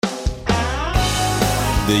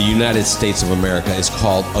the United States of America is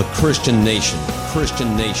called a Christian nation.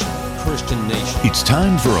 Christian nation. Christian nation. It's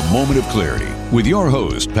time for a moment of clarity with your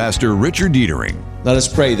host, Pastor Richard Deitering. Let us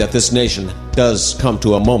pray that this nation does come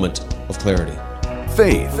to a moment of clarity.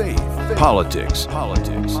 Faith, politics,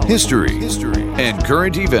 history, and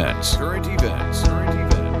current events.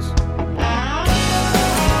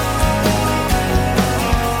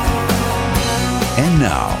 And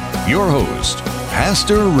now, your host,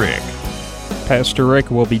 Pastor Rick. Pastor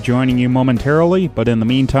Rick will be joining you momentarily, but in the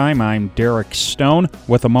meantime, I'm Derek Stone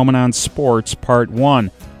with a Moment on Sports, Part 1.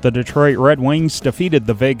 The Detroit Red Wings defeated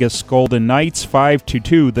the Vegas Golden Knights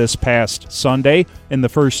 5-2 this past Sunday. In the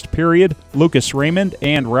first period, Lucas Raymond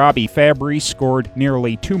and Robbie Fabry scored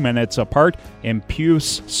nearly 2 minutes apart, and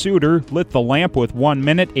Pius Suter lit the lamp with 1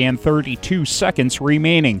 minute and 32 seconds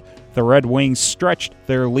remaining. The Red Wings stretched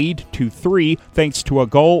their lead to 3 thanks to a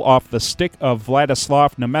goal off the stick of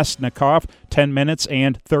Vladislav Namestnikov 10 minutes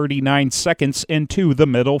and 39 seconds into the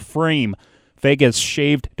middle frame. Vegas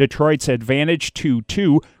shaved Detroit's advantage to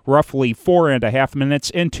 2 roughly 4.5 minutes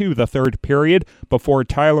into the third period before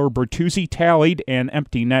Tyler Bertuzzi tallied an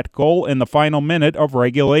empty net goal in the final minute of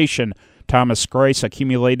regulation. Thomas Greiss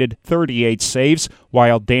accumulated 38 saves,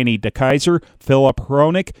 while Danny DeKeyser, Philip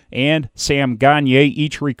Hronik, and Sam Gagne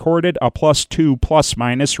each recorded a +2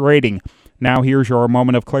 plus-minus rating. Now here's your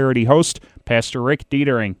Moment of Clarity host, Pastor Rick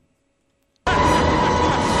Deitering.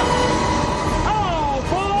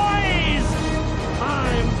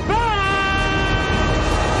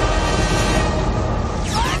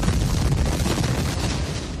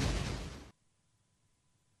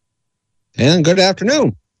 And good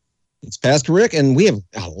afternoon. It's Pastor Rick, and we have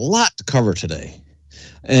a lot to cover today.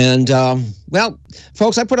 And, well,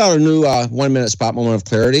 folks, I put out a new 1-minute spot moment of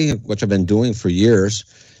clarity, which I've been doing for years.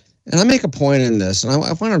 And I make a point in this, and I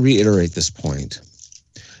want to reiterate this point.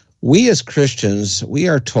 We as Christians, we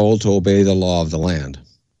are told to obey the law of the land.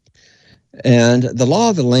 And the law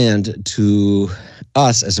of the land to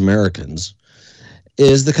us as Americans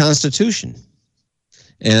is the Constitution.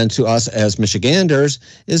 And to us as Michiganders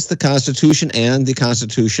is the Constitution and the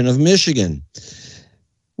Constitution of Michigan.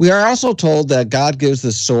 We are also told that God gives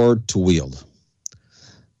the sword to wield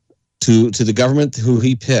to the government who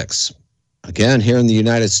he picks. Again, here in the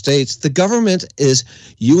United States, the government is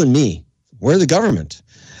you and me. We're the government.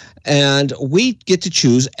 And we get to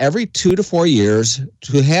choose every 2 to 4 years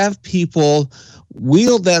to have people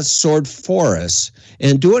wield that sword for us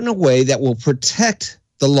and do it in a way that will protect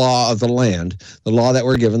the law of the land, the law that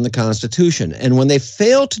we're given, the Constitution. And when they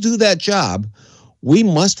fail to do that job, we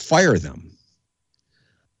must fire them.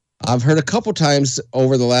 I've heard a couple times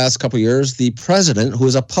over the last couple of years, the president, who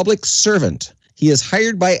is a public servant, he is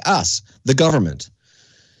hired by us, the government.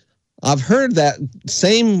 I've heard that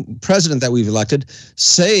same president that we've elected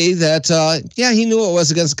say that, he knew it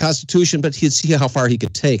was against the Constitution, but he'd see how far he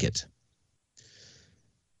could take it.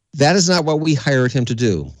 That is not what we hired him to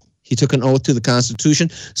do. He took an oath to the Constitution.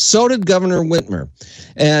 So did Governor Whitmer.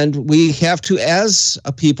 And we have to, as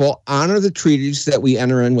a people, honor the treaties that we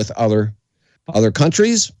enter in with other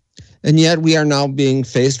countries. And yet we are now being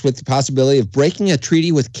faced with the possibility of breaking a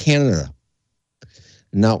treaty with Canada.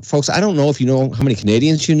 Now, folks, I don't know if you know how many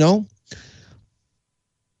Canadians you know,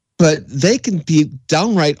 but they can be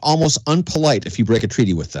downright almost unpolite if you break a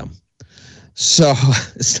treaty with them. So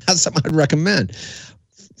it's not something I'd recommend.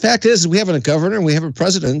 Fact is, we have a governor and we have a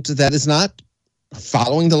president that is not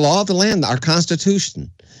following the law of the land, our Constitution,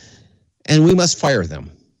 and we must fire them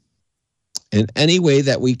in any way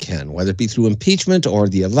that we can, whether it be through impeachment or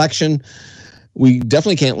the election. We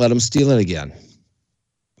definitely can't let them steal it again.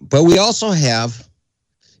 But we also have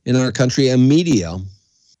in our country a media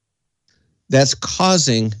that's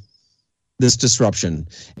causing this disruption,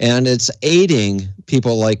 and it's aiding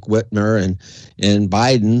people like Whitmer and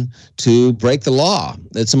Biden to break the law.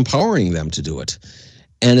 It's empowering them to do it.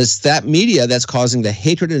 And it's that media that's causing the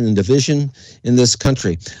hatred and division in this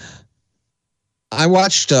country. I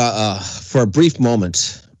watched, for a brief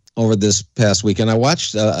moment over this past weekend, I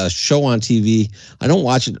watched a show on TV. I don't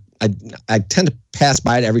watch it. I tend to pass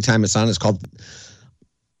by it every time it's on. It's called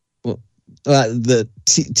the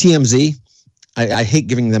TMZ. I hate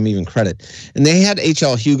giving them even credit. And they had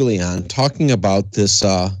H.L. Hughley on talking about this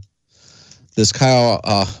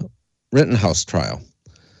Kyle Rittenhouse trial.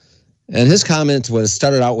 And his comment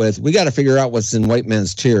started out with, we got to figure out what's in white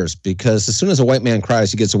men's tears, because as soon as a white man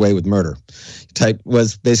cries, he gets away with murder.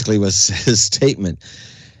 Was his statement.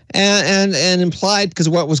 And implied, because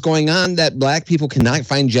of what was going on, that black people cannot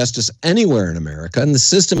find justice anywhere in America. And the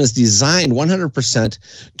system is designed 100%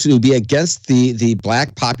 to be against the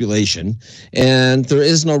black population. And there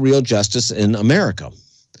is no real justice in America.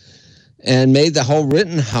 and made the whole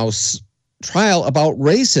Rittenhouse trial about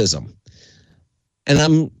racism.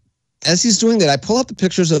 And as he's doing that, I pull up the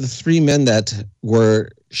pictures of the three men that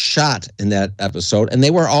were shot in that episode, and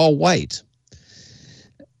they were all white.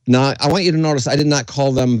 Now, I want you to notice I did not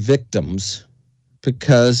call them victims,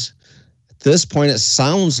 because at this point it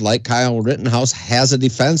sounds like Kyle Rittenhouse has a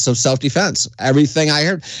defense of self-defense. Everything I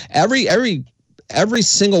heard, every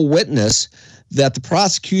single witness that the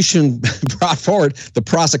prosecution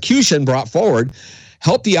brought forward,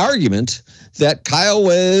 helped the argument that Kyle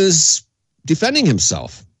was defending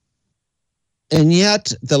himself. And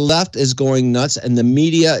yet the left is going nuts, and the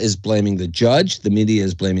media is blaming the judge. The media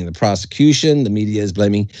is blaming the prosecution. The media is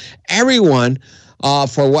blaming everyone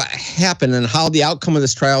for what happened and how the outcome of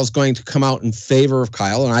this trial is going to come out in favor of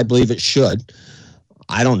Kyle, and I believe it should.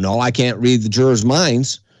 I don't know. I can't read the jurors'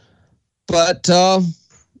 minds. But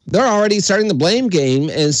they're already starting the blame game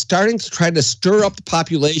and starting to try to stir up the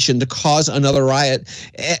population to cause another riot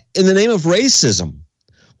in the name of racism,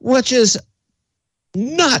 which is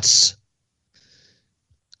nuts.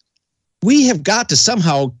 We have got to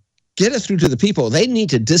somehow get it through to the people. They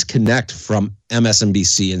need to disconnect from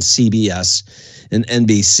MSNBC and CBS and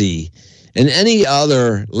NBC and any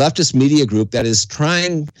other leftist media group that is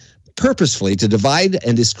trying purposefully to divide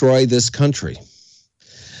and destroy this country.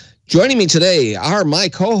 Joining me today are my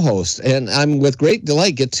co-hosts, and I'm with great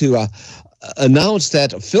delight get to announce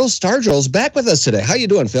that Phil Stargell is back with us today. How you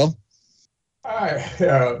doing, Phil?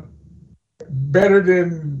 Hi, better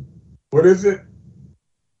than, what is it?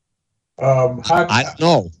 I don't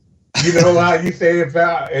know. You know how you say if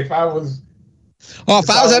I was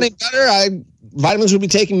any better, vitamins would be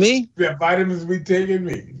taking me. Yeah, vitamins would be taking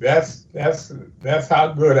me. That's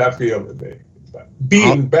how good I feel today.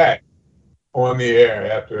 Being back on the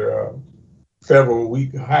air after several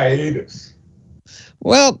week hiatus.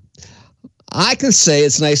 Well, I can say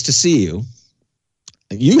it's nice to see you.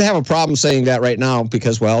 You have a problem saying that right now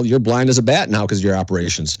because, well, you're blind as a bat now because of your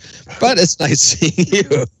operations. But it's nice seeing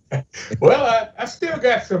you. Well, I still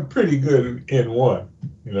got some pretty good in one,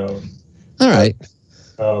 you know. All right.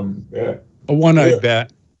 Yeah. A one-eyed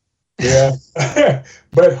bat. Yeah.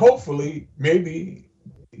 But hopefully, maybe,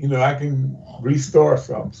 you know, I can restore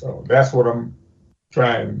some. So that's what I'm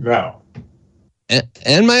trying now.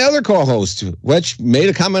 And my other co-host, which made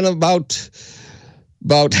a comment about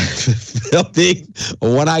Phil being a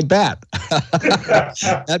one-eyed bat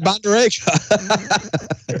at Bonderenka.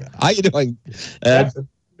 How you doing?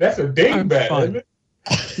 That's a dingbat, isn't it?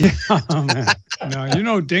 Yeah, oh, man. No, you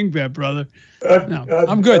know dingbat, brother. No,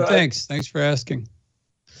 I'm good, thanks. Thanks for asking.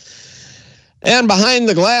 And behind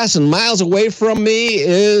the glass and miles away from me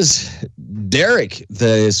is Derek,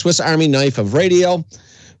 the Swiss Army knife of radio,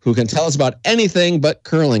 who can tell us about anything but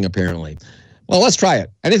curling, apparently. Well, let's try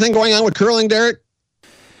it. Anything going on with curling, Derek?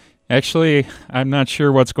 Actually, I'm not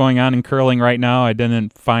sure what's going on in curling right now. I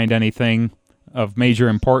didn't find anything of major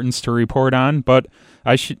importance to report on, but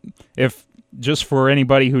I should, if just for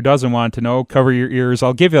anybody who doesn't want to know, cover your ears.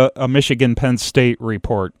 I'll give you a Michigan Penn State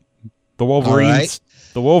report. The Wolverines, right.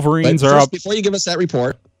 The Wolverines are up. Before you give us that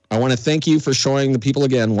report, I want to thank you for showing the people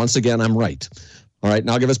again. Once again, I'm right. All right,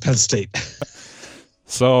 now give us Penn State.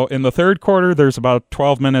 So in the third quarter, there's about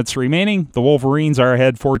 12 minutes remaining. The Wolverines are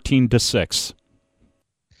ahead 14-6.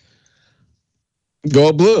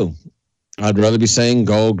 Go blue. I'd rather be saying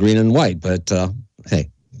go green and white, but hey,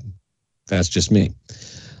 that's just me.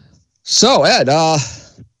 So, Ed,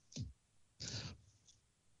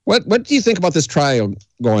 what do you think about this trial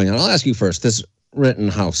going on? I'll ask you first. This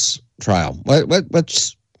Rittenhouse trial.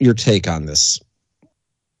 What's your take on this?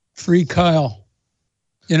 Free Kyle.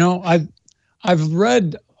 You know, I've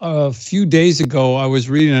read a few days ago. I was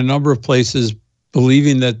reading a number of places,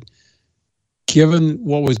 believing that, given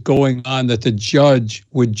what was going on, that the judge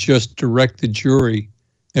would just direct the jury.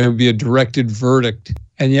 There would be a directed verdict.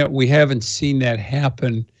 And yet we haven't seen that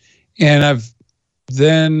happen. And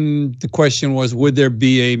then the question was, would there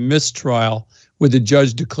be a mistrial? Would the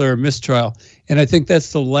judge declare a mistrial? And I think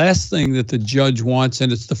that's the last thing that the judge wants.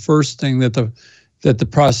 And it's the first thing that the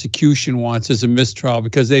prosecution wants is a mistrial,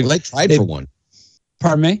 because they tried for one.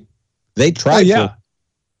 Pardon me? They tried for one.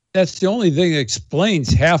 That's the only thing that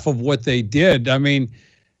explains half of what they did. I mean,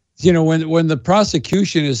 you know, when the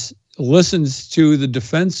prosecution listens to the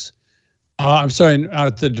defense, not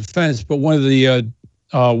the defense, but one of the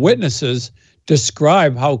witnesses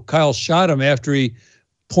describe how Kyle shot him after he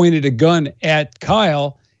pointed a gun at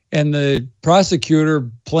Kyle, and the prosecutor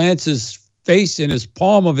plants his face in his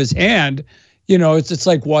palm of his hand. You know, it's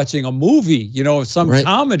like watching a movie, you know, some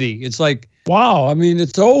comedy. It's like, wow, I mean,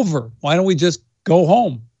 it's over. Why don't we just go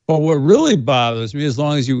home? But what really bothers me, as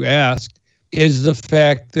long as you asked, is the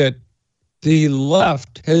fact that the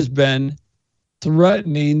left has been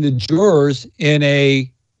threatening the jurors in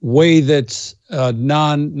a way that's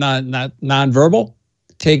non-verbal,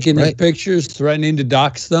 taking their pictures, threatening to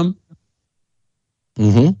dox them.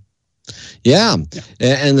 Mm-hmm. Yeah.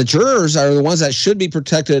 And the jurors are the ones that should be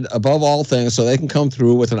protected above all things so they can come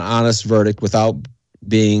through with an honest verdict without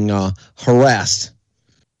being harassed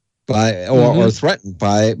by or threatened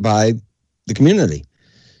by the community.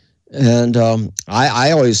 And I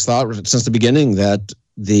always thought since the beginning that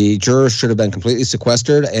the jurors should have been completely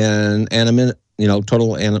sequestered and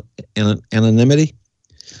total anonymity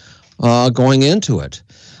going into it.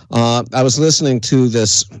 I was listening to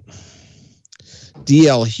this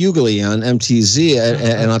D.L. Hughley on MTZ,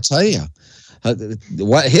 and I'll tell you,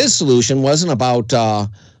 what his solution wasn't about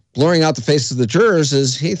blurring out the faces of the jurors.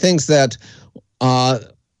 Is he thinks that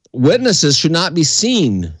witnesses should not be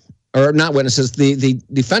seen, or not witnesses, the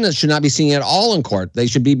defendants should not be seen at all in court. They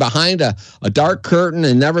should be behind a dark curtain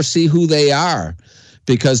and never see who they are,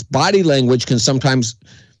 because body language can sometimes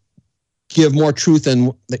give more truth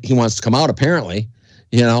than he wants to come out, apparently,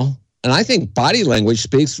 And I think body language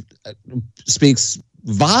speaks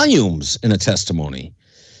volumes in a testimony.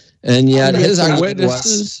 And yet his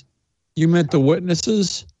witnesses. You meant the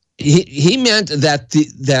witnesses? He meant that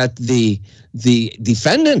the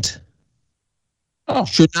defendant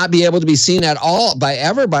should not be able to be seen at all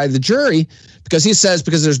by the jury, because he says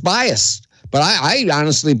because there's bias. But I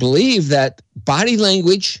honestly believe that body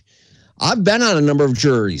language. I've been on a number of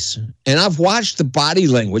juries, and I've watched the body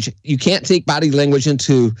language. You can't take body language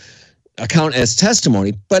into account as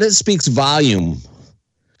testimony, but it speaks volume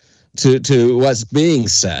to what's being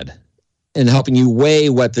said and helping you weigh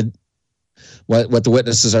what the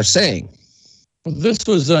witnesses are saying. Well, this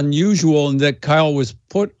was unusual in that Kyle was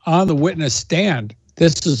put on the witness stand.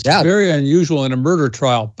 This is very unusual in a murder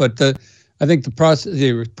trial, but I think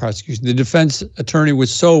the defense attorney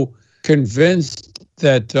was so convinced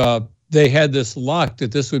that they had this locked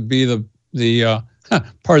that this would be the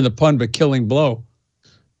pardon the pun, but killing blow.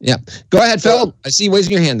 Yeah. Go ahead, Phil. I see you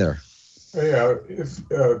raising your hand there. Yeah,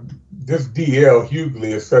 this D.L.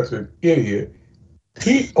 Hughley is such an idiot.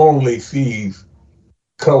 He only sees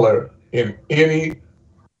color in any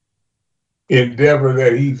endeavor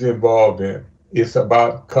that he's involved in. It's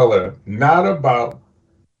about color, not about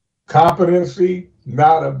competency,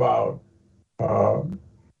 not about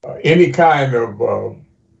any kind of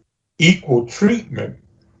equal treatment.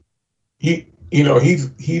 He's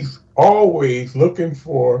always looking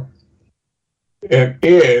for an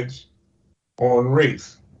edge on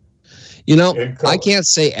race. I can't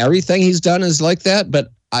say everything he's done is like that,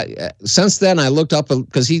 but since then I looked up,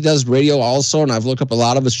 because he does radio also, and I've looked up a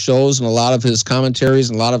lot of his shows and a lot of his commentaries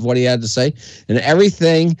and a lot of what he had to say, and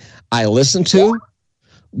everything I listened to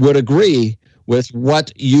would agree with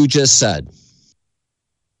what you just said,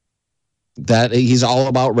 that he's all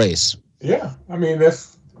about race. Yeah, I mean,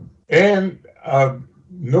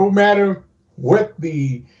 no matter what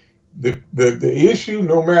the issue,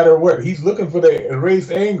 no matter what, he's looking for the race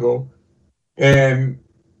angle and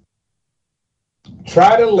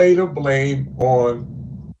try to lay the blame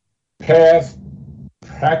on past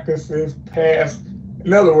practices,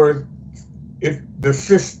 in other words, the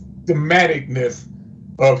systematicness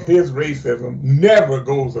of his racism never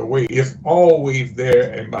goes away. It's always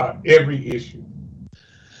there about every issue.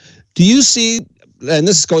 Do you see, and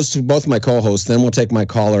this goes to both my co-hosts, then we'll take my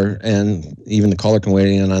caller, and even the caller can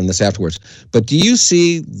weigh in on this afterwards. But do you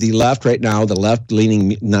see the left right now, the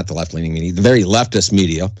left-leaning, not the left-leaning media, the very leftist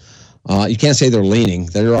media, you can't say they're leaning,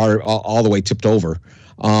 they are all the way tipped over.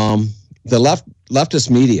 The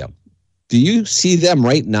leftist media, do you see them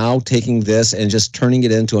right now taking this and just turning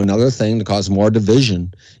it into another thing to cause more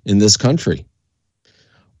division in this country?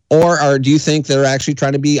 Or do you think they're actually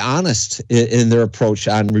trying to be honest in their approach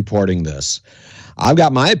on reporting this? I've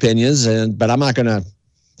got my opinions, but I'm not going to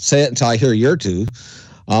say it until I hear your two.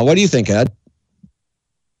 What do you think, Ed?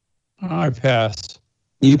 I pass.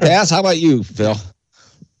 You pass? How about you, Phil?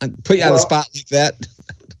 I put you on the spot like that.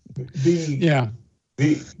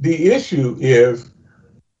 The issue is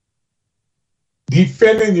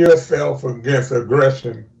defending yourself against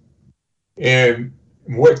aggression and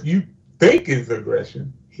what you think is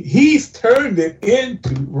aggression. He's turned it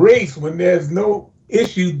into race when there's no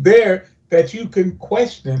issue there that you can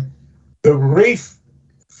question the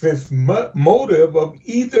racist motive of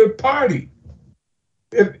either party.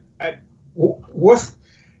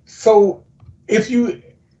 So if you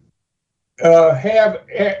have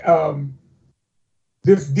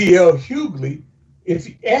this D.L. Hughley, if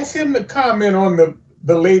you ask him to comment on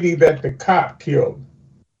the lady that the cop killed,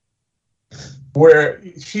 where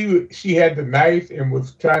she had the knife and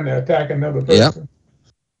was trying to attack another person.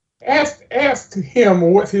 Ask him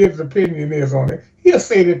what his opinion is on it. He'll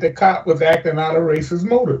say that the cop was acting out of racist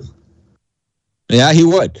motives. Yeah, he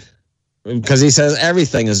would, because he says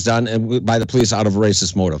everything is done by the police out of a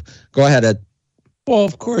racist motive. Go ahead, Ed. Well,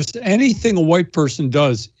 of course, anything a white person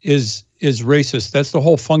does is racist. That's the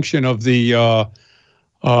whole function of the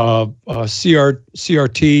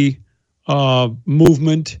CRT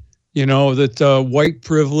movement. You know, that white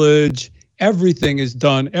privilege, everything is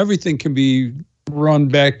done. Everything can be run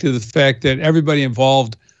back to the fact that everybody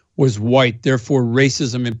involved was white. Therefore,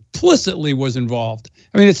 racism implicitly was involved.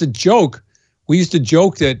 I mean, it's a joke. We used to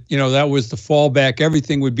joke that, you know, that was the fallback.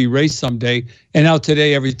 Everything would be race someday. And now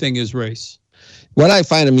today, everything is race. What I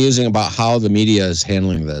find amusing about how the media is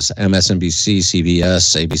handling this, MSNBC,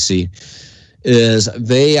 CBS, ABC, is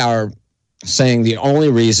they are saying the only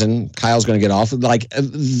reason Kyle's going to get off, like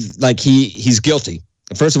he's guilty.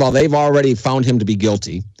 First of all, they've already found him to be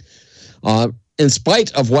guilty. In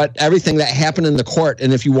spite of everything that happened in the court.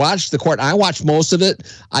 And if you watch the court, I watched most of it.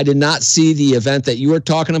 I did not see the event that you were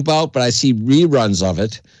talking about, but I see reruns of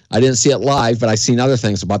it. I didn't see it live, but I seen other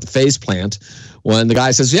things about the phase plant when the guy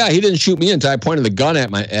says, yeah, he didn't shoot me until I pointed the gun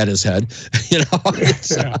at his head. You know,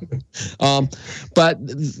 but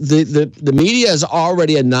the media has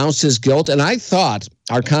already announced his guilt. And I thought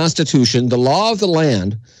our Constitution, the law of the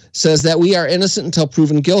land, says that we are innocent until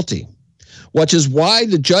proven guilty, which is why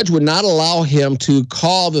the judge would not allow him to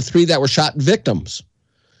call the 3 that were shot victims.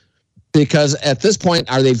 Because at this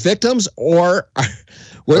point, are they victims or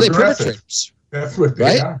were they perpetrators? That's what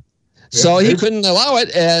they are. So he couldn't allow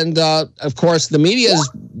it. And, of course, the media is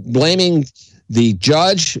blaming the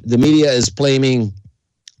judge. The media is blaming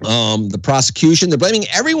the prosecution. They're blaming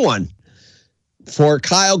everyone for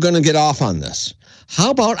Kyle going to get off on this.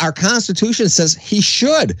 How about our Constitution says he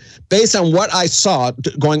should, based on what I saw,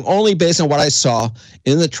 going only based on what I saw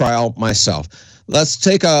in the trial myself. Let's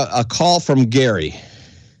take a call from Gary.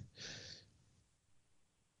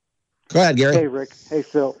 Go ahead, Gary. Hey, Rick. Hey,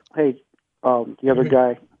 Phil. Hey, the other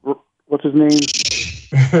guy. What's his name?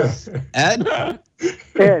 Ed?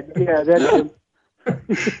 Ed, yeah, that's him.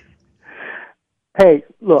 Hey,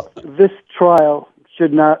 look, this trial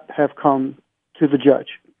should not have come to the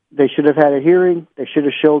judge. They should have had a hearing. They should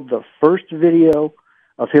have showed the first video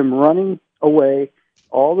of him running away,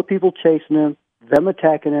 all the people chasing him, them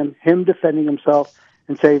attacking him, him defending himself,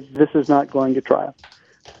 and say, this is not going to trial.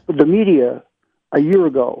 But the media, a year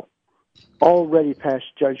ago, already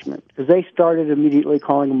passed judgment because they started immediately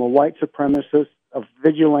calling him a white supremacist, a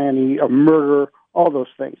vigilante, a murderer, all those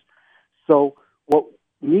things. So what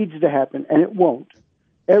needs to happen, and it won't,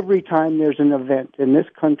 every time there's an event in this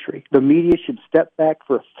country, the media should step back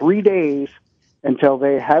for 3 days until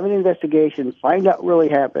they have an investigation, find out what really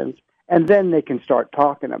happens, and then they can start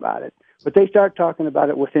talking about it. But they start talking about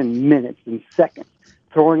it within minutes and seconds,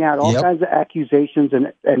 throwing out all kinds of accusations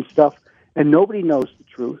and stuff, and nobody knows the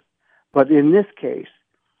truth. But in this case,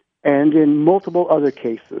 and in multiple other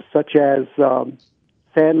cases, such as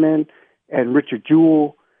Sandman and Richard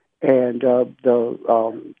Jewell and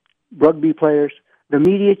the rugby players, the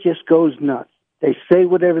media just goes nuts. They say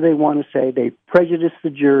whatever they want to say. They prejudice the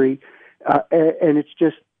jury, and it's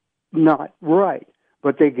just not right.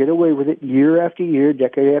 But they get away with it year after year,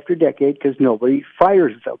 decade after decade, because nobody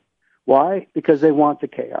fires them. Why? Because they want the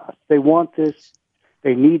chaos. They want this.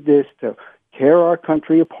 They need this to tear our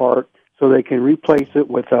country apart so they can replace it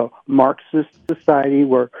with a Marxist society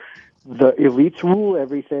where the elites rule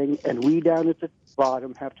everything and we down at the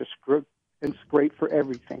bottom have to scrape and scrape for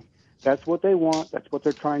everything. That's what they want. That's what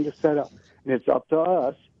they're trying to set up. And it's up to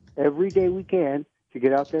us every day we can to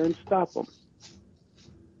get out there and stop them.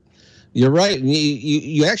 You're right.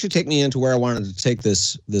 You actually take me into where I wanted to take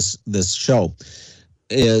this show,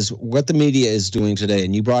 is what the media is doing today.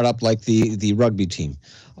 And you brought up like the rugby team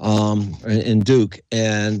in Duke,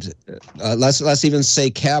 and let's even say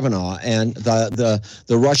Kavanaugh and the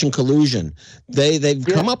Russian collusion. They've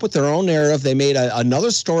come up with their own narrative. They made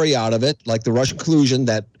another story out of it, like the Russian collusion,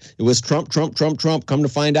 that it was Trump. Come to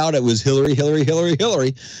find out, it was Hillary.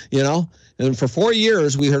 You know. And for 4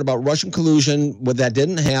 years, we heard about Russian collusion, but that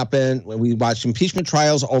didn't happen. We watched impeachment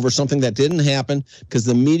trials over something that didn't happen because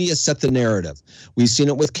the media set the narrative. We've seen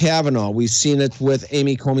it with Kavanaugh. We've seen it with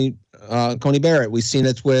Amy Coney Barrett. We've seen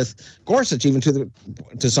it with Gorsuch, even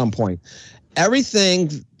to some point. Everything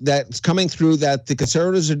that's coming through that the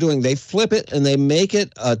conservatives are doing, they flip it and they make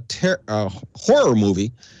it a horror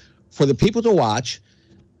movie for the people to watch,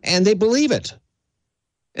 and they believe it.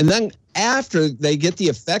 And then after they get the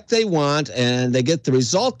effect they want and they get the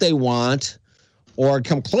result they want, or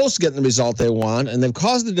come close to getting the result they want, and they've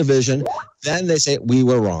caused the division, then they say, we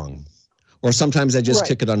were wrong. Or sometimes they just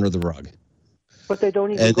kick it under the rug. But they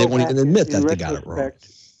don't even and they won't even admit that they got it wrong.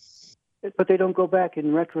 But they don't go back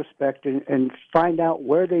in retrospect and find out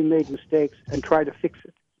where they made mistakes and try to fix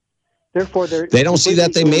it. Therefore, they don't see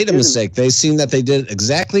that they made a mistake. They've seen that they did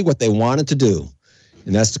exactly what they wanted to do,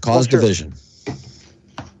 and that's to cause division.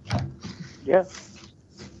 Yeah.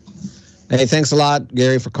 Hey, thanks a lot,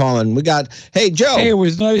 Gary, for calling. Hey, Joe. Hey, it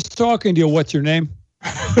was nice talking to you. What's your name?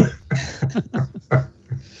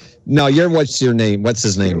 No, what's your name? What's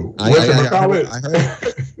his name? I heard.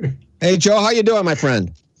 Hey, Joe, how you doing, my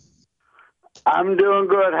friend? I'm doing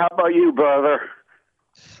good. How about you, brother?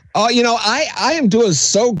 Oh, I am doing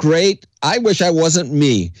so great. I wish I wasn't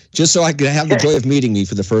me, just so I could have the joy of meeting me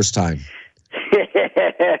for the first time.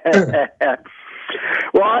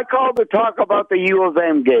 Well, I called to talk about the U of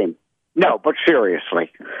M game. No, but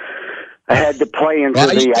seriously. I had to play into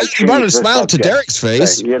you brought a smile to Derek's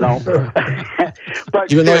face. Thing,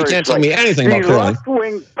 But even though he can't tell me anything about curling. The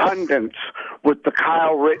left-wing pundits with the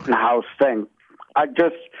Kyle Rittenhouse thing,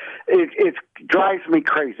 it drives me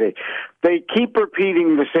crazy. They keep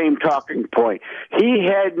repeating the same talking point. He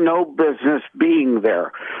had no business being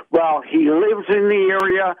there. Well, he lives in the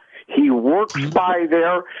area. He works by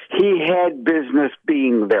there. He had business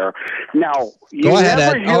being there. Now, you Go ahead,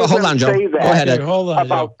 never Ed. hear Hold on, Joe. say that. Go ahead, Ed. Hold on,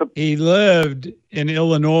 about Joe. He lived in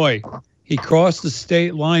Illinois. He crossed the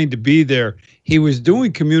state line to be there. He was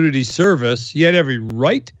doing community service. He had every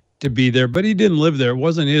right to be there, but he didn't live there. It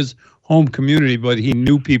wasn't his home community, but he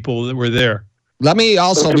knew people that were there. Let me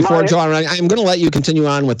also, before John, I'm going to let you continue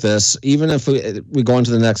on with this, even if we go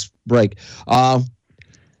into the next break.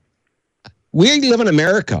 We live in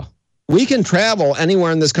America. We can travel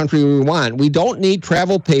anywhere in this country we want. We don't need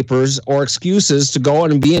travel papers or excuses to go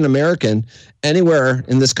and be an American anywhere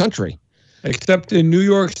in this country. Except in New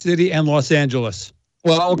York City and Los Angeles.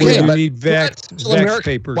 Well, okay, but you need vax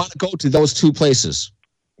papers. Want to go to those two places.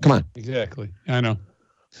 Come on. Exactly. I know.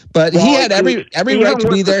 But he had every right to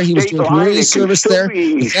be there. He was doing community service there.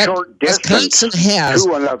 In fact, Wisconsin has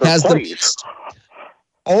the most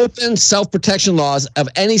open self-protection laws of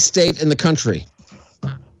any state in the country.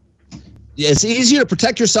 It's easier to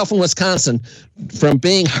protect yourself in Wisconsin from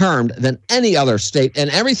being harmed than any other state, and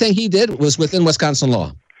everything he did was within Wisconsin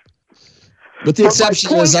law. With the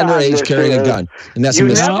exception of his underage carrying a gun. And that's a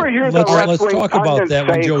mistake. Let's talk about that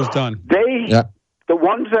when Joe's done. The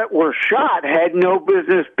ones that were shot had no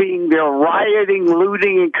business being there rioting,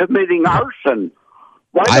 looting, and committing arson.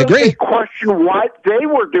 Why don't they question what they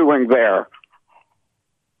were doing there?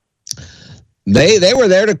 They were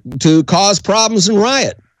there to cause problems and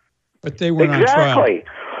riot. But they weren't on trial. Exactly.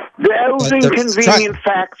 Those inconvenient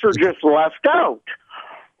facts are just left out.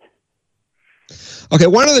 Okay,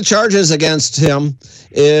 one of the charges against him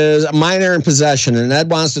is a minor in possession, and Ed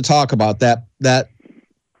wants to talk about that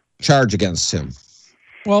charge against him.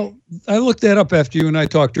 Well, I looked that up after you and I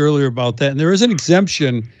talked earlier about that, and there is an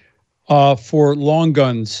exemption for long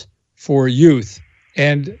guns for youth.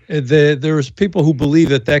 And there's people who believe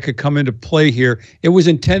that could come into play here. It was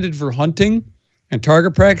intended for hunting and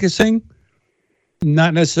target practicing,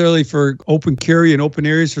 not necessarily for open carry and open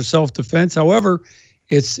areas for self-defense. However,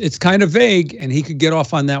 it's kind of vague, and he could get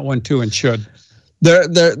off on that one too, and should. I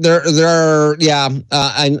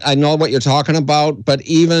know what you're talking about, but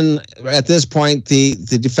even at this point, the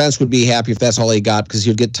defense would be happy if that's all he got, because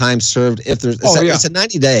you'd get time served if there's. It's a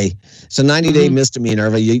 90-day. It's a 90-day misdemeanor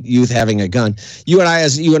of a youth having a gun.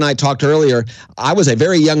 As you and I talked earlier, I was a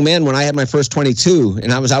very young man when I had my first .22,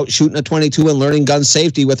 and I was out shooting a .22 and learning gun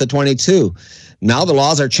safety with a .22. Now the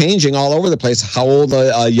laws are changing all over the place. How old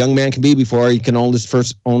a young man can be before he can own his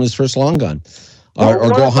first long gun.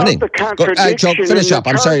 Or go hunting. Joe, finish up.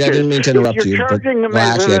 I'm sorry, I didn't mean to interrupt you. If you're charging him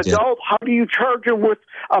as an adult, how do you charge him with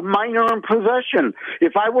a minor in possession?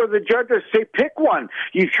 If I were the judge, I'd say pick one.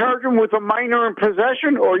 You charge him with a minor in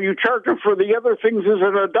possession, or you charge him for the other things as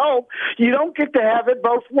an adult. You don't get to have it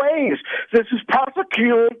both ways. This is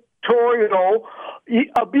prosecutorial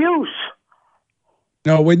abuse.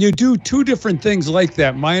 No, when you do two different things like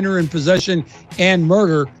that, minor in possession and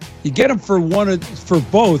murder, you get them for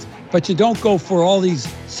both, but you don't go for all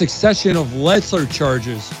these succession of lesser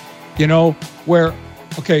charges, where,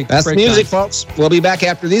 okay. That's the music, folks. We'll be back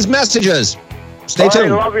after these messages. Stay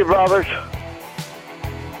tuned. I love you, brothers.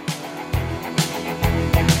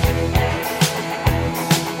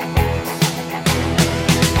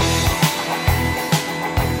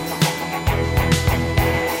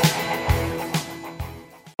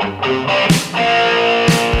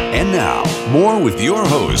 Now, more with your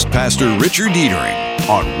host, Pastor Richard Deitering,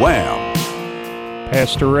 on WHAM.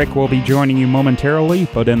 Pastor Rick will be joining you momentarily,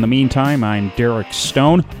 but in the meantime, I'm Derek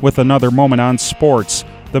Stone with another moment on sports.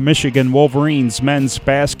 The Michigan Wolverines men's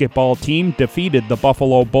basketball team defeated the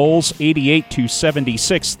Buffalo Bulls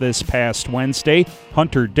 88-76 this past Wednesday.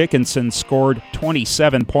 Hunter Dickinson scored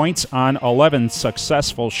 27 points on 11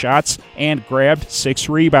 successful shots and grabbed 6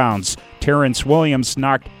 rebounds. Terrence Williams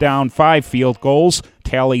knocked down 5 field goals,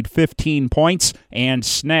 tallied 15 points, and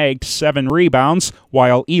snagged 7 rebounds,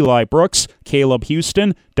 while Eli Brooks, Caleb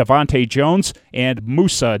Houston, Devontae Jones, and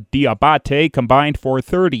Moussa Diabate combined for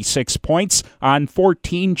 36 points on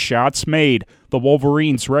 14 shots made. The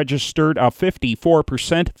Wolverines registered a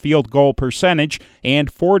 54% field goal percentage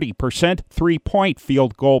and 40% three-point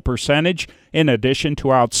field goal percentage, in addition to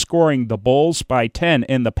outscoring the Bulls by 10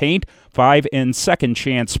 in the paint, 5 in second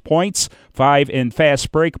chance points, 5 in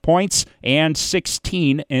fast break points, and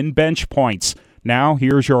 16 in bench points. Now,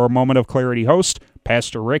 here's your Moment of Clarity host,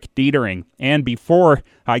 Pastor Rick Deitering. And before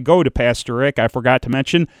I go to Pastor Rick, I forgot to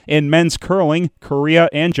mention, in men's curling, Korea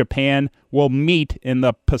and Japan will meet in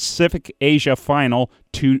the Pacific Asia Final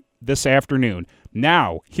this afternoon.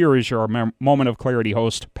 Now, here is your Moment of Clarity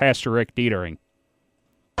host, Pastor Rick Deitering.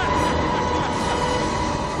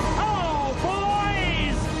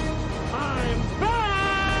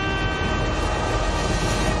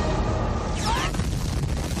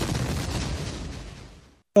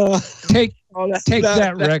 Take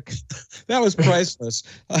that, Rick. That was priceless.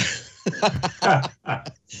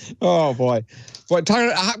 Oh boy,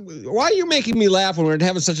 Tyler, why are you making me laugh when we're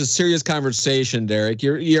having such a serious conversation, Derek?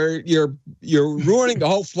 You're ruining the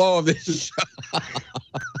whole flow of this show.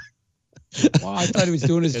 Well, I thought he was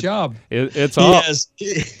doing his job. It's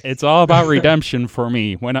all about redemption for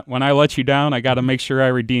me. When I let you down, I got to make sure I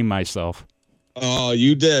redeem myself. Oh,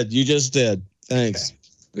 you did. You just did. Thanks.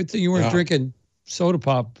 Good thing you weren't drinking soda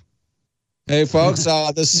pop. Hey, folks,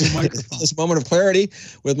 this Moment of Clarity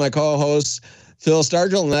with my co-hosts Phil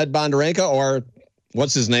Stargell and Ed Bonderenka, or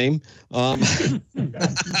what's his name?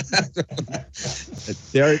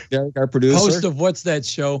 Derek, our producer. Host of What's That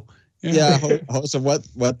Show? Yeah, host of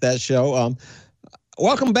What That Show.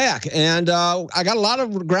 Welcome back, and I got a lot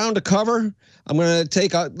of ground to cover. I'm going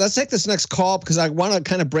to let's take this next call because I want to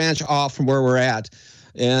kind of branch off from where we're at,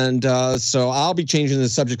 and so I'll be changing the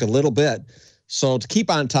subject a little bit. So to keep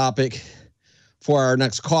on topic for our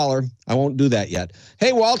next caller, I won't do that yet.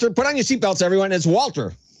 Hey, Walter, put on your seatbelts, everyone. It's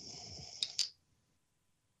Walter.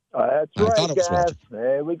 That's right, guys.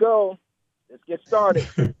 There we go. Let's get started.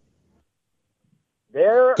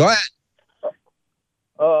 There. Go ahead.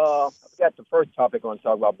 I forgot the first topic I want to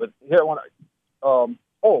talk about, but here I want to.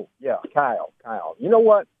 Kyle. You know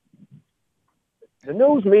what? The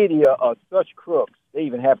news media are such crooks. They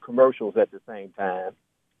even have commercials at the same time.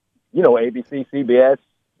 You know, ABC, CBS,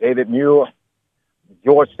 David Muir,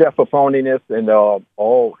 George Stephanopoulos, and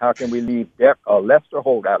how can we leave Lester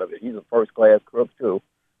Holt out of it? He's a first-class crook too.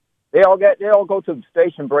 They all go to the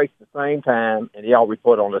station breaks at the same time, and they all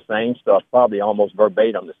report on the same stuff, probably almost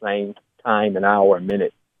verbatim, the same time, an hour, a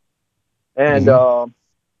minute. And Kyle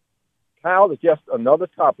is just another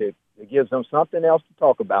topic that gives them something else to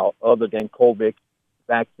talk about other than COVID,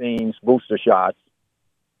 vaccines, booster shots,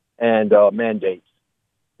 and mandates.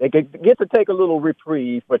 They get to take a little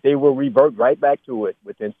reprieve, but they will revert right back to it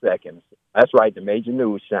within seconds. That's right, the major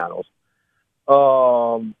news channels.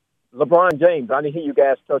 LeBron James, I didn't hear you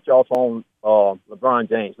guys touch off on LeBron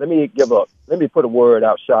James. Let me put a word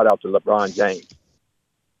out, shout out to LeBron James.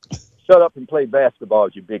 Shut up and play basketball,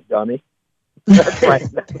 you big dummy. That's right.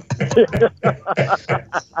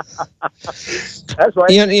 That's right.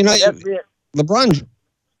 You know,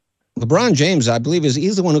 LeBron James, I believe,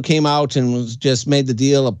 he's the one who came out and just made the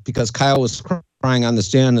deal because Kyle was crying on the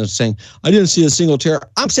stand and saying, I didn't see a single tear.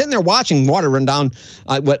 I'm sitting there watching water run down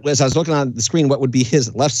as I was looking on the screen, what would be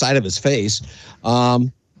his left side of his face. I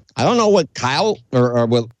don't know what Kyle or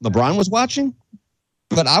what LeBron was watching,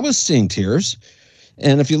 but I was seeing tears.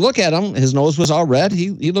 And if you look at him, his nose was all red.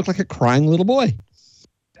 He looked like a crying little boy.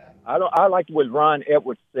 I liked what Ron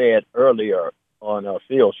Edwards said earlier on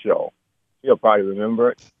Phil's show. He'll probably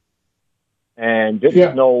remember it. And this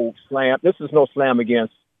is no slam. This is no slam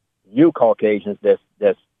against you Caucasians.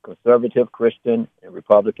 That's conservative, Christian, and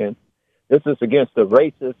Republican. This is against the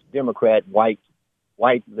racist Democrat, white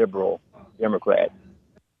liberal Democrat,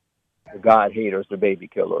 the God haters, the baby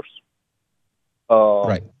killers.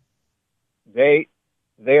 Right. They're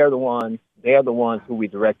the ones who we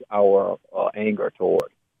direct our anger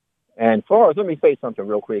toward. And let me say something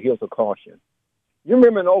real quick. Here's a caution. You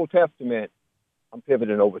remember in the Old Testament, I'm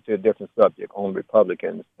pivoting over to a different subject on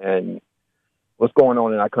Republicans and what's going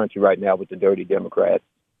on in our country right now with the dirty Democrats.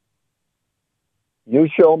 You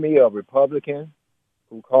show me a Republican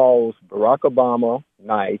who calls Barack Obama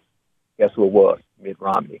nice, guess who it was? Mitt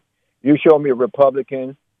Romney. You show me a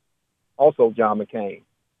Republican, also John McCain,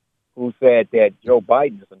 who said that Joe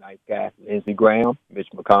Biden is a nice guy. Lindsey Graham, Mitch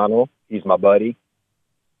McConnell, he's my buddy.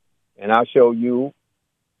 And I'll show you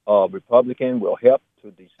a Republican will help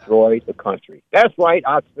to destroy the country. That's right,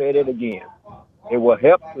 I said it again. It will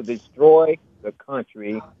help to destroy the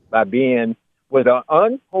country by being with an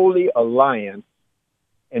unholy alliance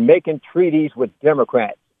and making treaties with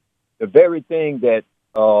Democrats. The very thing that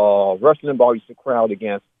Rush Limbaugh used to crowd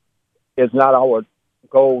against is not our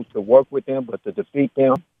goal to work with them, but to defeat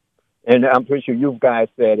them. And I'm pretty sure you guys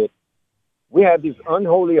said it. We have this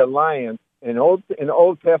unholy alliance. In the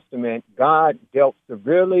Old Testament, God dealt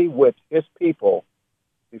severely with his people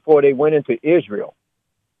before they went into Israel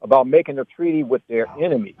about making a treaty with their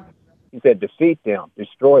enemies. He said, defeat them,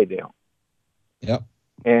 destroy them. Yep.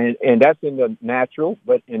 And that's in the natural,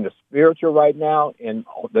 but in the spiritual right now, in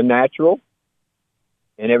the natural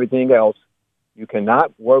and everything else, you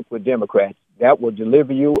cannot work with Democrats. That will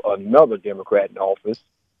deliver you another Democrat in office.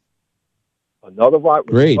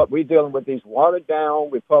 Great. But we're dealing with these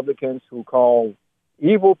watered-down Republicans who call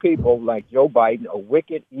evil people like Joe Biden a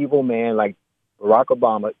wicked, evil man like Barack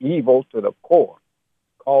Obama, evil to the core.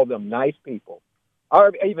 Call them nice people.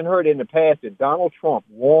 I even heard in the past that Donald Trump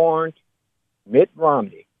warned Mitt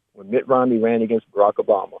Romney when Mitt Romney ran against Barack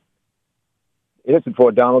Obama. It is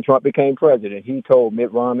before Donald Trump became president. He told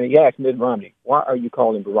Mitt Romney, he asked Mitt Romney, why are you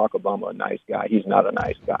calling Barack Obama a nice guy? He's not a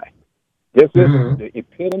nice guy. This is the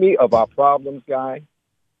epitome of our problems, guys.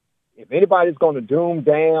 If anybody's going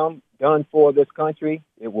to done for this country,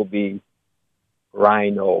 it will be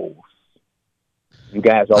rhinos. You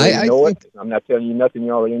guys already know it. I'm not telling you nothing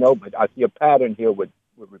you already know, but I see a pattern here with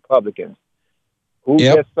Republicans who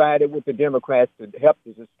just sided with the Democrats to help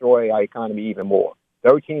to destroy our economy even more.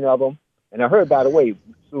 13 of them. And I heard, by the way,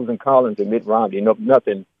 Susan Collins and Mitt Romney,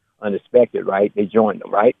 nothing unexpected, right? They joined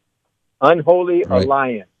them, right? Unholy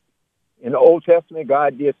alliance. In the Old Testament,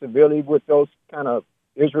 God did severely with those kind of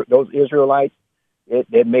those Israelites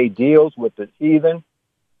that made deals with the heathen.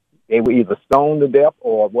 They were either stoned to death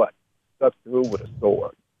or what? Stuck through with a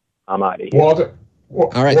sword. I'm out of here. Walter.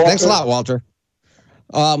 All right. Thanks a lot, Walter.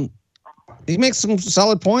 He makes some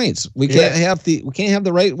solid points. We can't have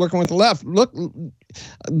the right working with the left. Look,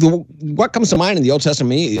 what comes to mind in the Old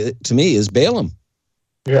Testament to me is Balaam.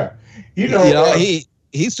 Yeah.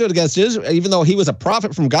 He stood against Israel, even though he was a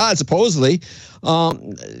prophet from God, supposedly.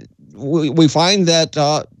 We find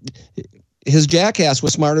that his jackass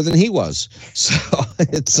was smarter than he was. So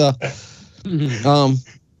it's I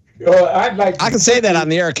can say that on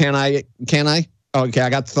the air, can I? Oh, okay, I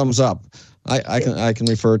got the thumbs up. I can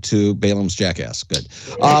refer to Balaam's jackass. Good.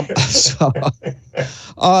 I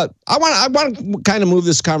want to kind of move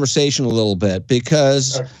this conversation a little bit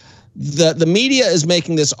because the media is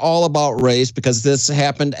making this all about race because this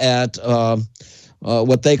happened at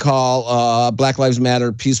what they call Black Lives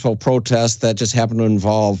Matter peaceful protest that just happened to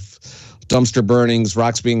involve dumpster burnings,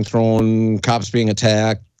 rocks being thrown, cops being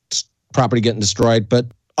attacked, property getting destroyed. But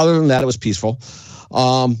other than that, it was peaceful.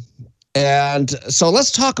 And so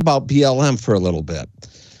let's talk about BLM for a little bit.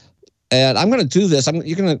 And I'm going to do this.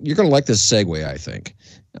 You're going to like this segue, I think.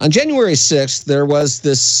 On January 6th, there was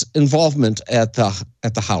this involvement at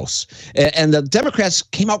the House, and the Democrats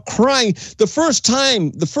came out crying. The first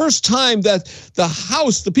time that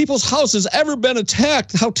the people's house, has ever been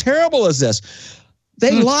attacked. How terrible is this?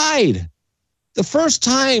 They lied. The first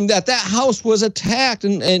time that house was attacked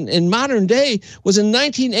in modern day was in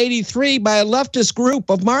 1983 by a leftist group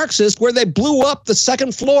of Marxists where they blew up the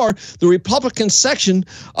second floor, the Republican section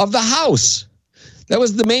of the House. That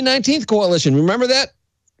was the May 19th coalition. Remember that,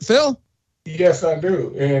 Phil? Yes, I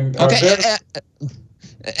do. And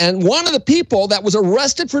and one of the people that was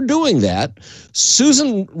arrested for doing that,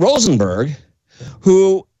 Susan Rosenberg,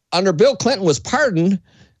 who under Bill Clinton was pardoned,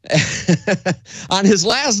 on his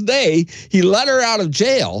last day, he let her out of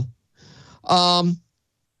jail.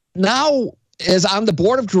 Now is on the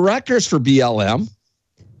board of directors for BLM.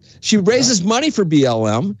 She raises money for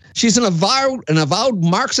BLM. She's an avowed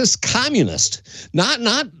Marxist communist, not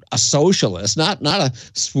a socialist, not a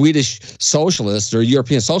Swedish socialist or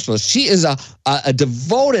European socialist. She is a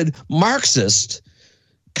devoted Marxist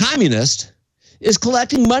communist, is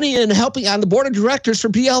collecting money and helping on the board of directors for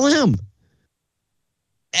BLM.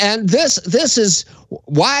 And this is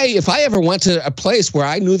why, if I ever went to a place where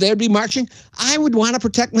I knew they'd be marching, I would want to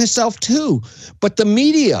protect myself too. But the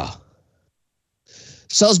media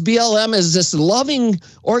sells BLM as this loving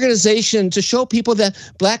organization to show people that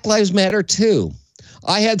Black Lives Matter too.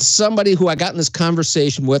 I had somebody who I got in this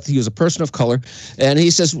conversation with. He was a person of color, and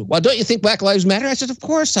he says, well, don't you think Black Lives Matter? I said, of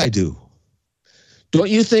course I do. Don't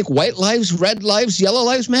you think white lives, red lives, yellow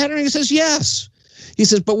lives matter? And he says, yes. He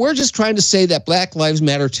says, but we're just trying to say that Black lives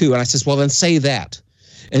matter too. And I says, well, then say that.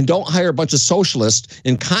 And don't hire a bunch of socialists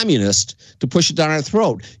and communists to push it down our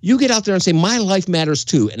throat. You get out there and say, my life matters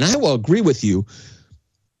too. And I will agree with you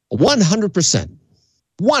 100%.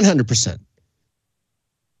 100%.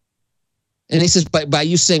 And he says, by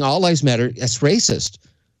you saying all lives matter, that's racist.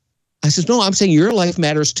 I says, no, I'm saying your life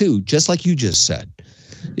matters too, just like you just said.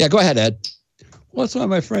 Yeah, go ahead, Ed. Well, that's why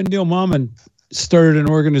my friend Neil Mauman started an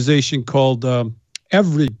organization called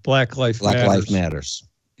Every Black Life Matters. Black Life Matters.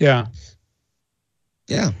 Yeah.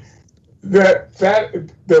 Yeah.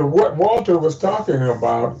 What Walter was talking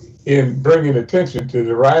about in bringing attention to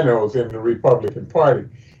the rhinos in the Republican Party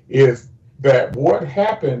is that what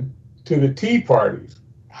happened to the Tea Parties,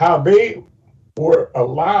 how they were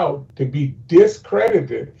allowed to be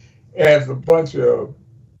discredited as a bunch of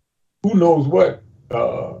who knows what.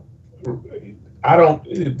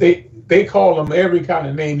 They call them every kind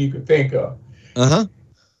of name you could think of. Uh-huh.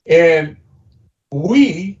 And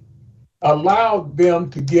we allowed them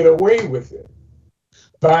to get away with it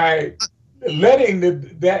by letting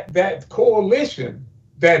that coalition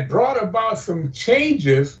that brought about some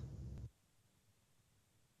changes,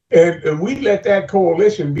 and we let that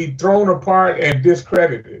coalition be thrown apart and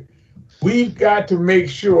discredited. We've got to make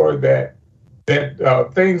sure that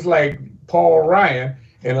things like Paul Ryan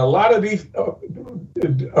and a lot of these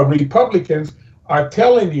Republicans are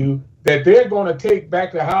telling you that they're going to take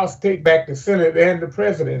back the House, take back the Senate and the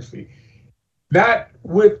presidency, not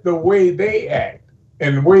with the way they act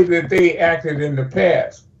and the way that they acted in the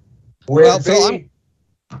past. Where Phil,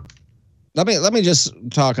 let me just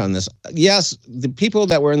talk on this. Yes, the people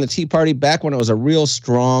that were in the Tea Party back when it was a real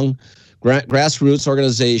strong grassroots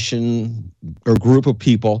organization or group of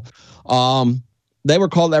people, they were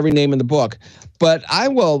called every name in the book. But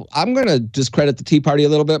I'm going to discredit the Tea Party a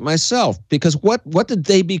little bit myself, because what did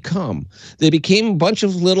they become? They became a bunch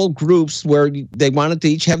of little groups where they wanted to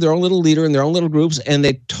each have their own little leader in their own little groups, and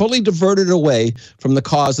they totally diverted away from the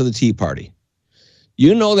cause of the Tea Party.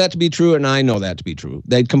 You know that to be true, and I know that to be true.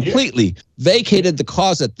 They completely vacated the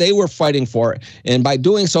cause that they were fighting for, and by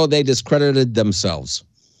doing so, they discredited themselves.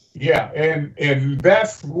 Yeah, and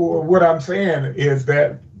that's what I'm saying is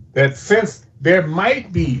that since there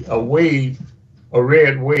might be a wave, a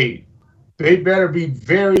red wave, they better be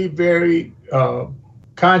very, very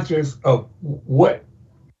conscious of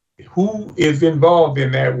who is involved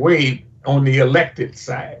in that wave on the elected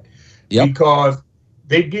side. Yep. Because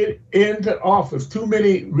they get into office, too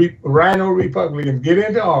many rhino Republicans get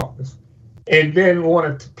into office and then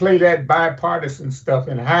want to play that bipartisan stuff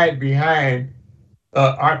and hide behind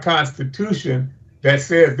our Constitution that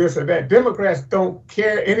says this or that. Democrats don't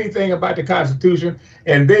care anything about the Constitution,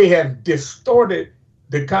 and they have distorted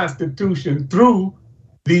the Constitution through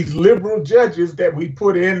these liberal judges that we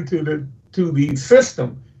put into the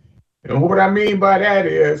system. And what I mean by that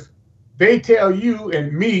is they tell you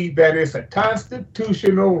and me that it's a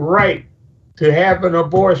constitutional right to have an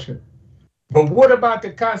abortion. But what about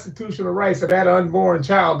the constitutional rights of that unborn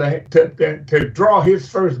child to draw his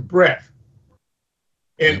first breath?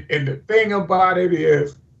 And the thing about it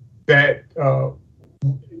is that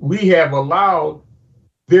we have allowed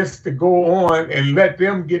this to go on and let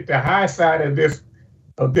them get the high side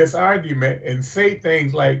of this argument and say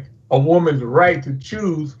things like a woman's right to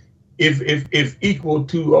choose is equal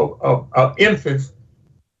to an infant's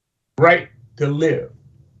right to live.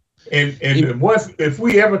 And if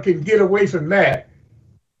we ever can get away from that,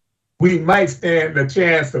 we might stand a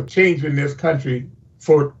chance of changing this country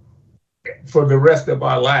for the rest of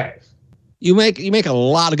our lives. You make a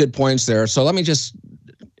lot of good points there. So let me just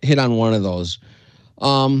hit on one of those.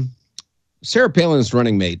 Sarah Palin's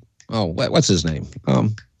running mate. Oh, what's his name?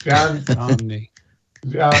 John Romney.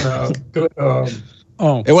 It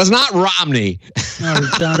was not Romney. No, it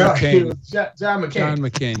was John McCain. John McCain. John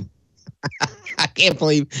McCain. I can't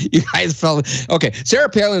believe you guys fell. Okay, Sarah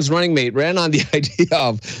Palin's running mate ran on the idea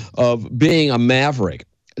of being a maverick.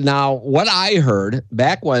 Now, what I heard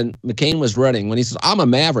back when McCain was running, when he says, I'm a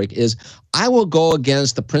maverick, is I will go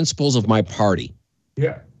against the principles of my party.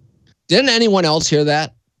 Yeah. Didn't anyone else hear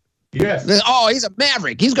that? Yes. Oh, he's a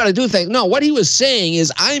maverick. He's got to do things. No, what he was saying is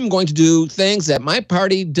I'm going to do things that my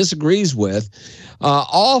party disagrees with,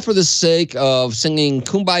 all for the sake of singing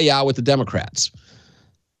Kumbaya with the Democrats.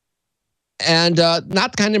 And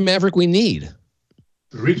not the kind of maverick we need.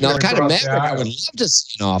 Now, the kind of maverick I would love to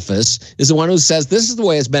see in office is the one who says, this is the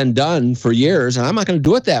way it's been done for years, and I'm not going to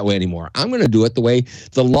do it that way anymore. I'm going to do it the way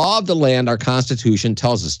the law of the land, our Constitution,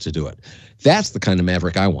 tells us to do it. That's the kind of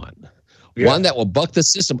maverick I want. Yeah. One that will buck the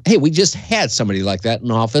system. Hey, we just had somebody like that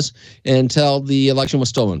in office until the election was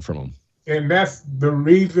stolen from them. And that's the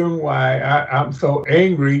reason why I'm so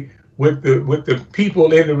angry with the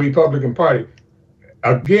people in the Republican Party.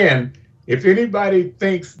 Again, if anybody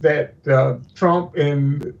thinks that Trump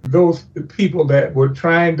and those people that were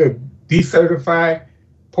trying to decertify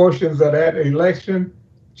portions of that election,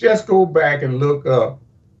 just go back and look up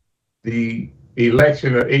the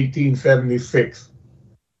election of 1876.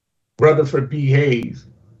 Rutherford B. Hayes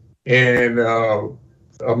and a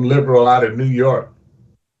liberal out of New York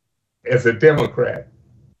as a Democrat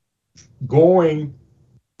going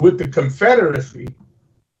with the Confederacy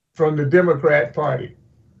from the Democrat Party.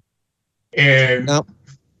 And now,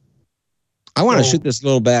 I want to shoot this a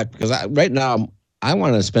little back because right now I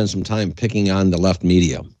want to spend some time picking on the left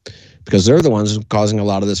media because they're the ones causing a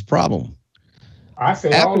lot of this problem. I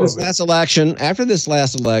say after this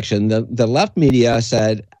last election, the left media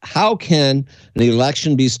said, how can an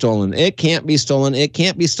election be stolen? It can't be stolen. It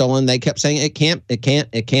can't be stolen. They kept saying it can't.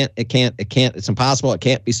 It's impossible. It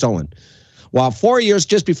can't be stolen. While 4 years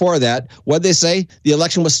just before that, what'd they say? The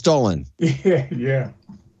election was stolen. Yeah.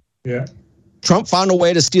 Trump found a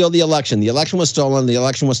way to steal the election. The election was stolen. The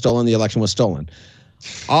election was stolen. The election was stolen.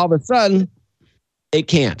 All of a sudden, it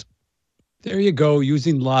can't. There you go,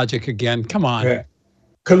 using logic again. Come on. Yeah.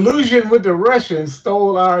 Collusion with the Russians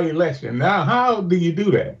stole our election. Now, how do you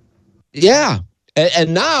do that? Yeah.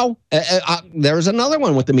 And now there's another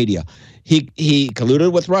one with the media. He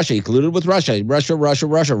colluded with Russia.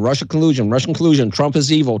 Russia collusion, Russian collusion. Trump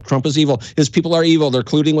is evil. His people are evil. They're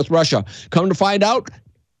colluding with Russia. Come to find out,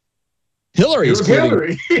 Hillary's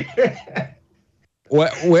colluding.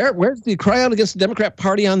 Hillary. Where's the cry out against the Democrat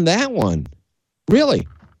Party on that one? Really?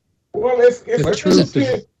 Well, it's a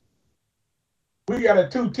two-tier. We got a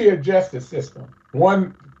two-tier justice system.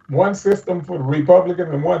 One system for the Republicans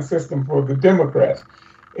and one system for the Democrats.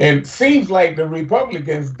 And it seems like the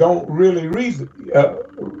Republicans don't really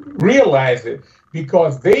realize it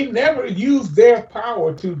because they never use their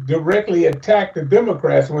power to directly attack the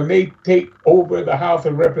Democrats when they take over the House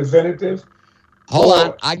of Representatives. Hold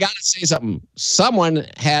on. I got to say something. Someone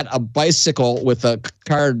had a bicycle with a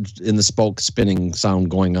card in the spoke spinning sound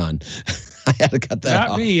going on. I had to cut that off.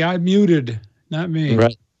 Not me. I muted. Not me.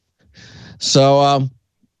 Right. So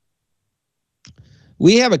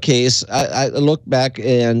we have a case. I look back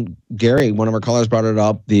and Gary, one of our callers, brought it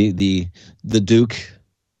up. The Duke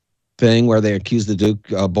thing where they accused the Duke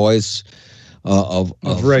boys of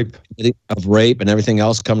rape. Of rape and everything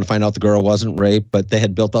else. Come to find out the girl wasn't raped, but they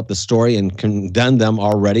had built up the story and condemned them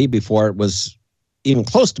already before it was even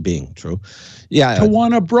close to being true. Yeah.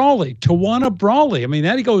 Tawana Brawley. I mean,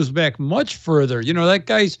 that goes back much further. You know, that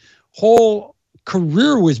guy's whole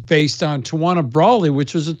career was based on Tawana Brawley,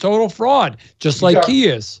 which was a total fraud, just like he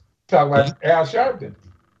is. Talking about Al Sharpton.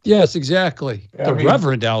 Yes, exactly.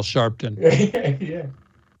 Reverend Al Sharpton. Yeah.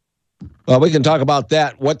 Well, we can talk about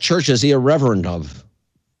that. What church is he a reverend of?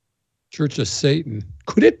 Church of Satan.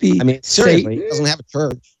 Could it be? I mean, seriously, he doesn't have a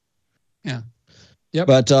church. Yeah. Yep.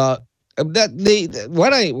 But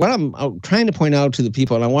what I'm trying to point out to the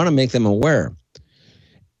people, and I want to make them aware,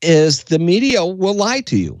 is the media will lie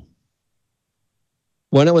to you.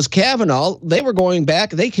 When it was Kavanaugh, they were going back.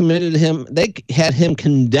 They had him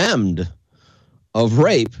condemned of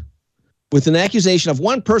rape with an accusation of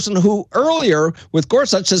one person who earlier with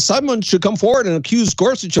Gorsuch says someone should come forward and accuse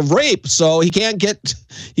Gorsuch of rape, so he can't get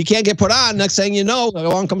put on. Next thing you know,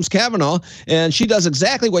 along comes Kavanaugh, and she does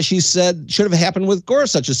exactly what she said should have happened with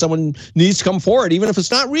Gorsuch, is someone needs to come forward, even if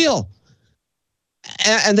it's not real.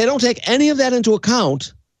 And they don't take any of that into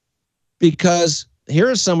account because here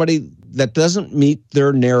is somebody that doesn't meet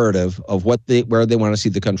their narrative of where they want to see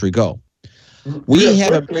the country go. That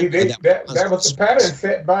was the pattern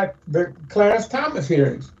set by the Clarence Thomas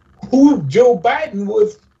hearings, who Joe Biden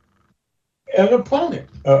was an opponent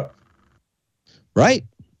of. Right.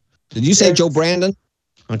 Did you say Joe Brandon?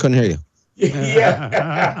 I couldn't hear you.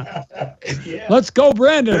 Yeah. Let's go,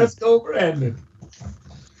 Brandon.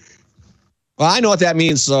 Well, I know what that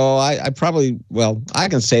means, so I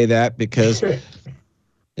can say that because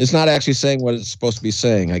it's not actually saying what it's supposed to be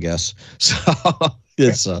saying, I guess. So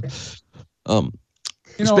it's I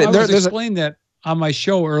was explaining that on my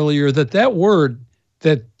show earlier that word,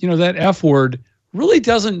 that F word really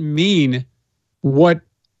doesn't mean what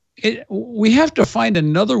it. We have to find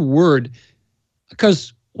another word,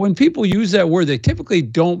 because when people use that word, they typically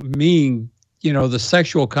don't mean, the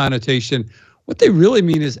sexual connotation. what they really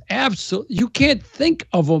mean is absolute. You can't think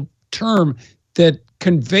of a term that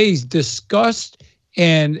conveys disgust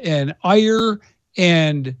and ire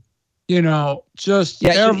and, just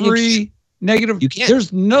every negative. You can't.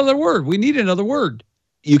 There's another word. We need another word.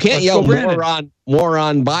 You can't yell more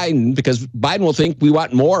on Biden because Biden will think we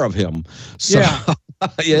want more of him. So,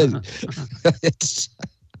 yeah.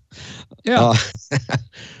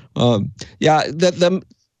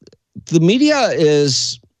 The media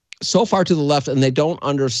is so far to the left, and they don't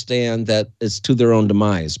understand that it's to their own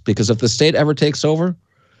demise. Because if the state ever takes over,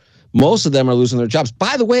 most of them are losing their jobs.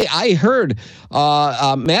 By the way, I heard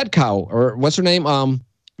Mad Cow, or what's her name?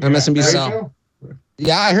 MSNBC.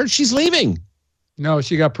 Yeah, I heard she's leaving. No,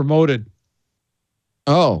 she got promoted.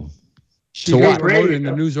 Oh, she got promoted in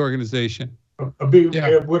the news organization. With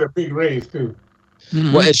a big raise too.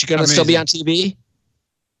 Mm-hmm. Well, is she going to still be on TV?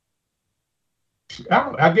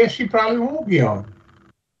 I guess she probably won't be on.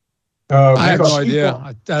 I have no idea.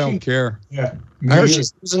 I don't care. Yeah, I heard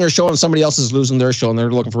she's losing her show and somebody else is losing their show, and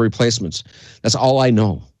they're looking for replacements. That's all I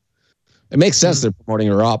know. It makes sense they're promoting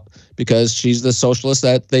her up because she's the socialist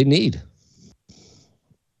that they need.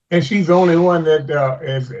 And she's the only one that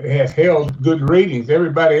has held good ratings.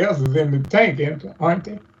 Everybody else is in the tank, aren't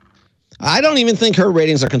they? I don't even think her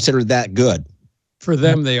ratings are considered that good. For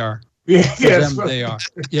them, they are. They are.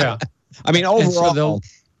 Yeah. I mean, overall, so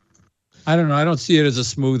I don't know. I don't see it as a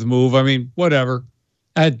smooth move. I mean, whatever.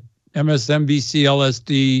 At MSNBC,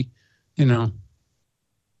 LSD,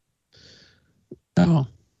 Oh.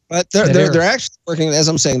 But they're actually working, as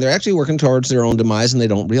I'm saying, they're actually working towards their own demise, and they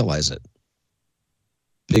don't realize it.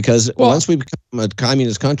 Because once we become a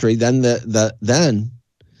communist country, then then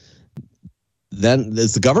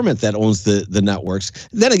it's the government that owns the networks.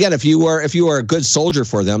 Then again, if you were a good soldier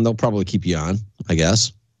for them, they'll probably keep you on, I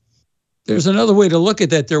guess. There's another way to look at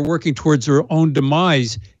that. They're working towards their own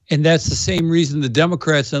demise, and that's the same reason the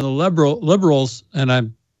Democrats and the liberals, and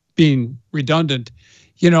I'm being redundant,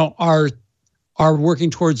 are working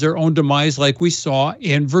towards their own demise, like we saw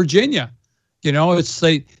in Virginia. It's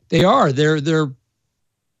like they're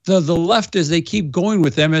the left, as they keep going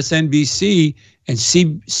with MSNBC and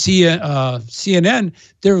CNN,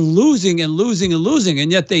 they're losing and losing and losing,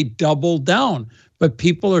 and yet they double down. But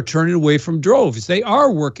people are turning away from droves. They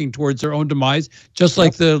are working towards their own demise, just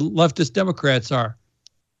like the leftist Democrats are.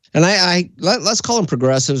 And let's call them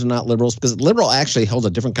progressives and not liberals, because liberal actually held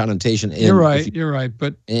a different connotation. You're right.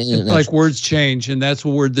 But it's like words change, and that's a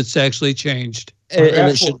word that's actually changed. And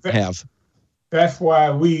it shouldn't have. That's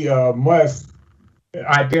why we must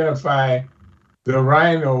identify the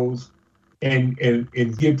rhinos and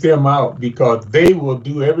get them out, because they will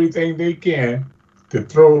do everything they can to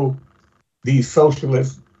throw these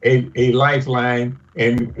socialists a lifeline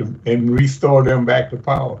and restore them back to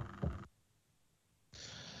power.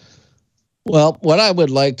 Well, what I would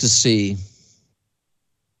like to see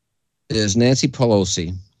is Nancy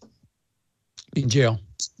Pelosi in jail.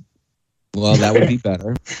 Well, that would be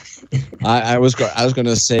better. I was going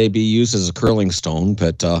to say be used as a curling stone,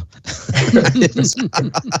 but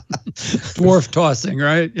dwarf tossing,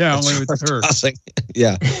 right? Yeah, only with her. Tossing.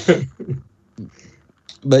 Yeah.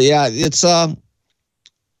 But yeah, it's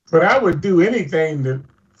But I would do anything to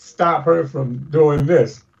stop her from doing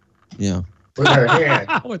this. Yeah. With her hand.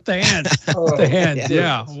 With the hand. With the hand.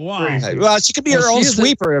 Yeah. Wow. Well, she could be her own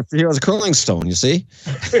sweeper if she was a curling stone, you see?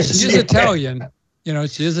 She's Italian.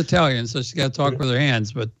 She is Italian, so she's got to talk with her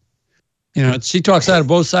hands. But, she talks out of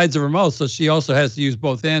both sides of her mouth, so she also has to use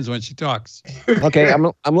both hands when she talks. Okay,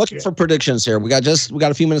 I'm looking for predictions here. We got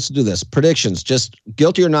a few minutes to do this. Predictions, just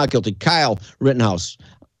guilty or not guilty. Kyle Rittenhouse.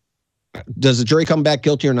 Does the jury come back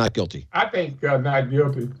guilty or not guilty? I think not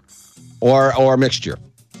guilty. Or a mixture.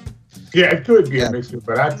 Yeah, it could be a mixture,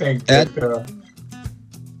 but I think I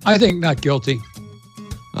think not guilty.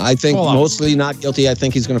 I think mostly not guilty. I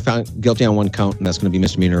think he's going to find guilty on one count, and that's going to be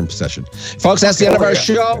misdemeanor and possession. Folks, that's the end of our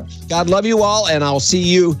show. God love you all, and I'll see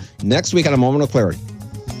you next week on A Moment of Clarity.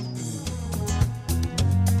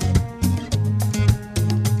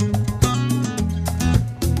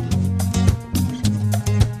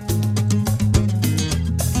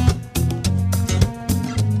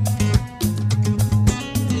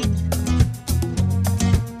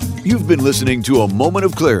 You've been listening to A Moment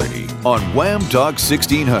of Clarity on Wham Talk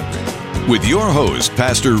 1600 with your host,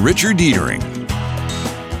 Pastor Richard Deitering.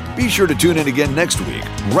 Be sure to tune in again next week,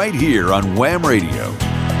 right here on Wham Radio.